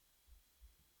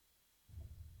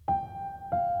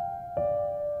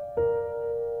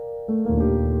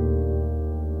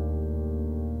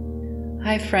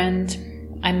Hi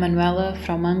friend, I'm Manuela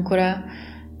from Ancora,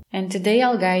 and today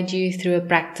I'll guide you through a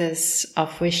practice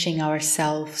of wishing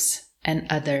ourselves and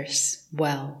others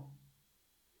well.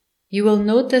 You will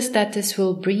notice that this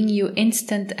will bring you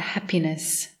instant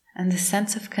happiness and a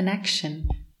sense of connection.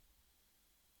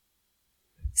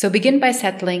 So begin by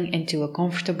settling into a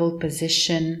comfortable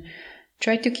position.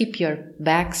 Try to keep your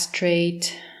back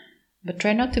straight, but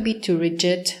try not to be too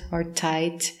rigid or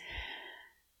tight.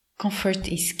 Comfort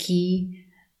is key.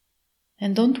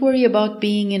 And don't worry about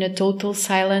being in a total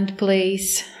silent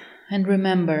place. And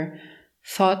remember,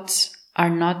 thoughts are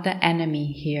not the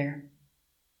enemy here.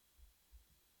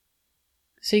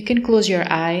 So you can close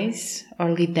your eyes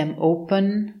or leave them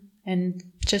open and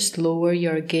just lower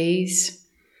your gaze.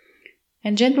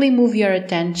 And gently move your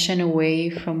attention away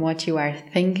from what you are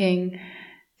thinking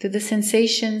to the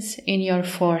sensations in your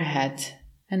forehead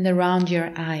and around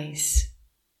your eyes.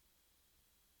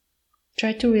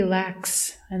 Try to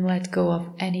relax and let go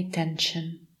of any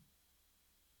tension.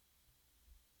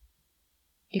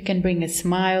 You can bring a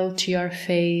smile to your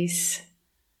face,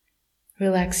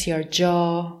 relax your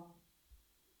jaw,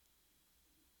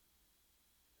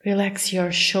 relax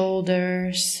your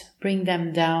shoulders, bring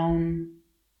them down,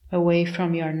 away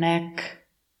from your neck.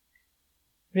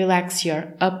 Relax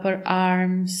your upper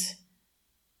arms,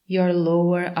 your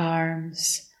lower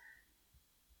arms,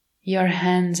 your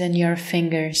hands and your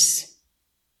fingers.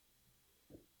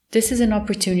 This is an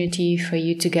opportunity for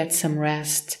you to get some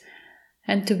rest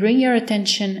and to bring your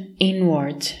attention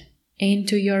inward,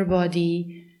 into your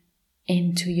body,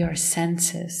 into your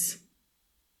senses.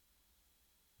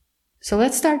 So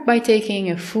let's start by taking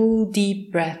a full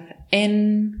deep breath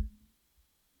in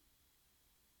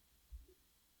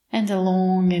and a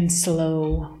long and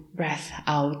slow breath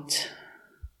out.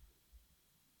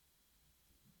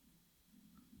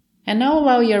 And now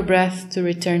allow your breath to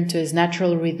return to its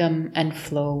natural rhythm and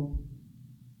flow.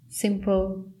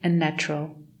 Simple and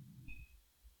natural.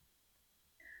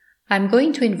 I'm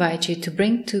going to invite you to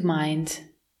bring to mind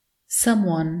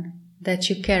someone that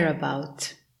you care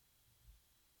about.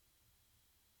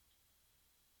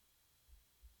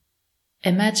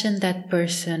 Imagine that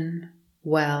person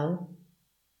well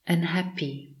and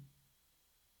happy.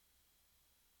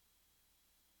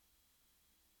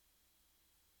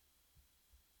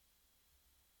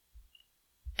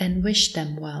 And wish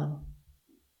them well.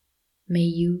 May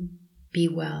you be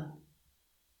well.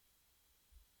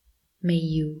 May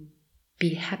you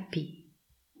be happy.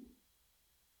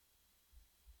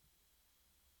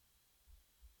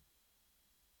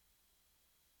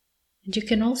 And you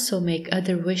can also make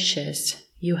other wishes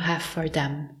you have for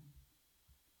them.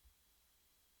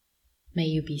 May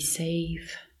you be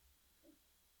safe.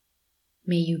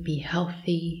 May you be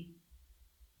healthy.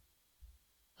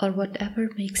 Or whatever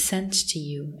makes sense to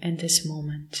you in this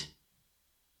moment.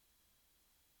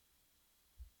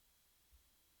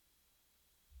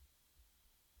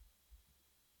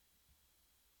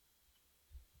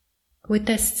 With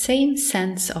that same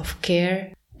sense of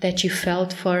care that you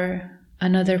felt for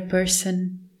another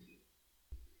person,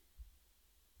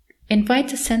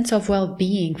 invite a sense of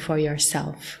well-being for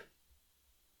yourself.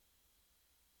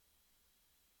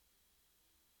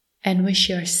 And wish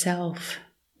yourself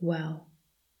well.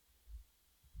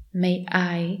 May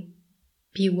I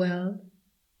be well.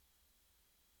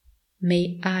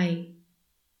 May I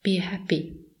be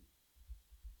happy.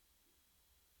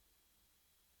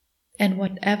 And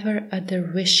whatever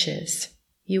other wishes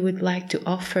you would like to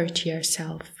offer to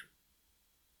yourself.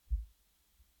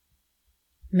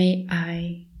 May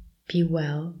I be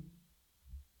well.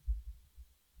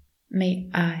 May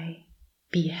I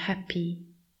be happy.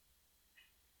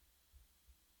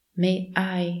 May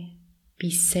I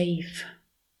be safe.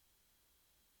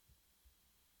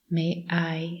 May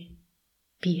I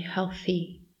be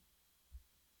healthy.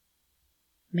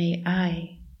 May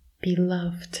I be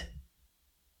loved.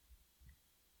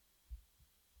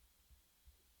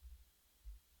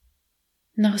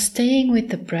 Now, staying with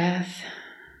the breath,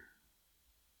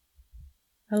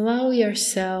 allow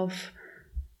yourself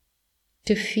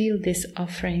to feel these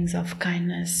offerings of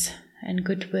kindness and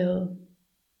goodwill.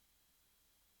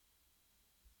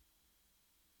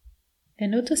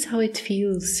 And notice how it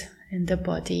feels in the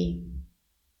body.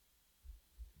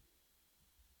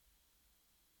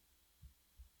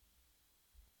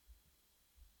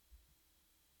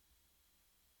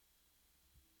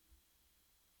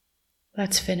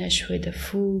 Let's finish with a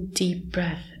full deep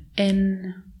breath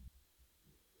in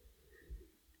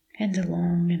and a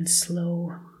long and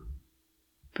slow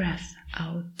breath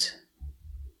out.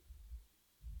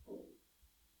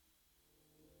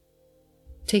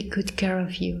 Take good care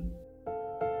of you.